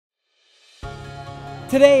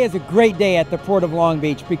Today is a great day at the Port of Long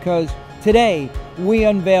Beach because today we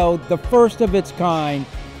unveiled the first of its kind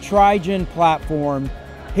Tri-gen platform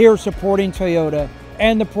here supporting Toyota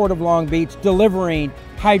and the Port of Long Beach, delivering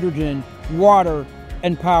hydrogen, water,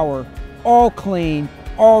 and power, all clean,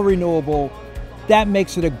 all renewable. That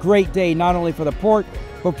makes it a great day not only for the port,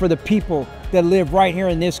 but for the people that live right here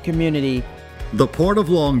in this community. The Port of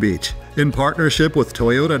Long Beach, in partnership with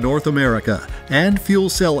Toyota North America and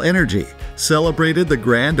FuelCell Energy, celebrated the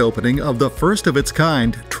grand opening of the first of its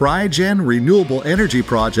kind Tri-gen renewable energy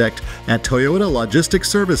project at Toyota Logistics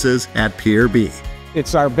Services at Pier B.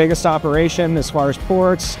 It's our biggest operation as far as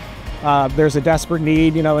ports. There's a desperate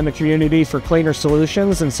need, in the community for cleaner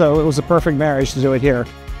solutions, and so it was a perfect marriage to do it here.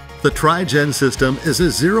 The Tri-gen system is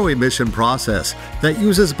a zero-emission process that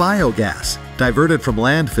uses biogas, diverted from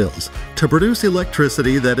landfills, to produce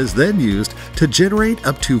electricity that is then used to generate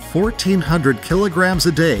up to 1,400 kilograms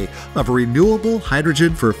a day of renewable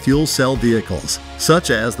hydrogen for fuel cell vehicles,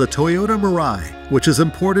 such as the Toyota Mirai, which is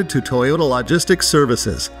imported to Toyota Logistics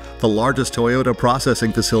Services, the largest Toyota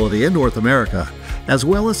processing facility in North America, as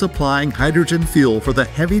well as supplying hydrogen fuel for the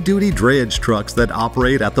heavy-duty drayage trucks that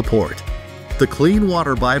operate at the port. The clean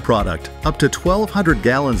water byproduct, up to 1,200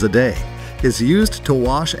 gallons a day, is used to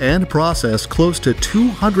wash and process close to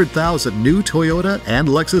 200,000 new Toyota and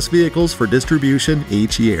Lexus vehicles for distribution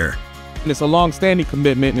each year. It's a long-standing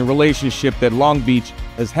commitment and relationship that Long Beach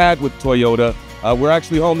has had with Toyota. We're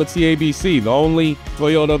actually home to TABC. The only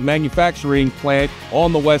Toyota manufacturing plant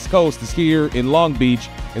on the West Coast is here in Long Beach.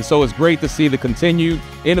 And so it's great to see the continued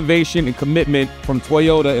innovation and commitment from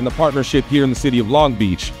Toyota and the partnership here in the city of Long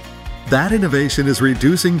Beach. That innovation is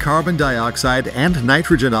reducing carbon dioxide and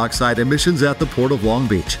nitrogen oxide emissions at the Port of Long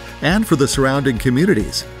Beach and for the surrounding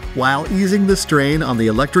communities, while easing the strain on the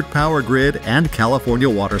electric power grid and California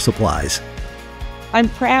water supplies. I'm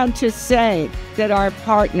proud to say that our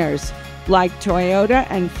partners like Toyota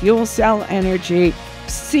and FuelCell Energy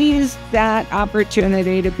seized that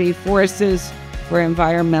opportunity to be forces for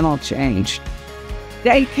environmental change.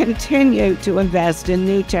 They continue to invest in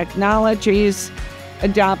new technologies,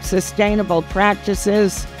 adopt sustainable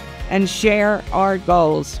practices, and share our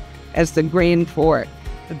goals as the Green Port.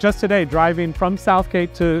 Just today, driving from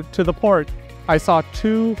Southgate to the port, I saw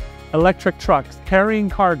 2 electric trucks carrying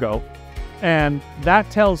cargo, and that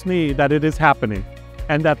tells me that it is happening,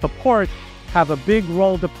 and that the port have a big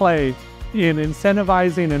role to play in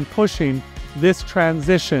incentivizing and pushing this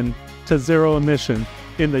transition to zero emission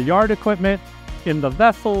in the yard equipment, in the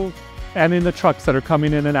vessels, and in the trucks that are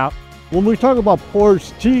coming in and out. When we talk about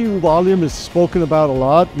ports, TEU volume is spoken about a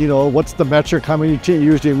lot. What's the metric, how many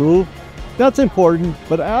TEUs do you move? That's important,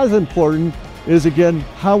 but as important is, again,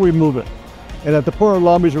 how we move it. And at the Port of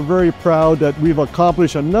Long Beach, we're very proud that we've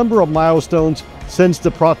accomplished a number of milestones since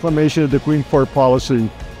the proclamation of the Green Port policy.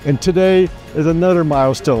 And today is another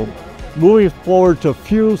milestone, moving forward to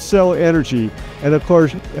fuel cell energy, and of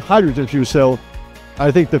course, hydrogen fuel cell.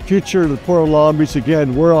 I think the future of the Port of Long Beach,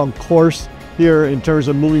 again, we're on course here in terms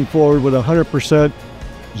of moving forward with 100%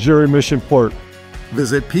 zero emission port.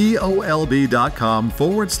 Visit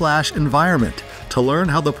POLB.com/environment to learn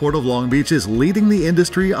how the Port of Long Beach is leading the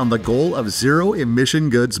industry on the goal of zero emission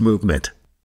goods movement.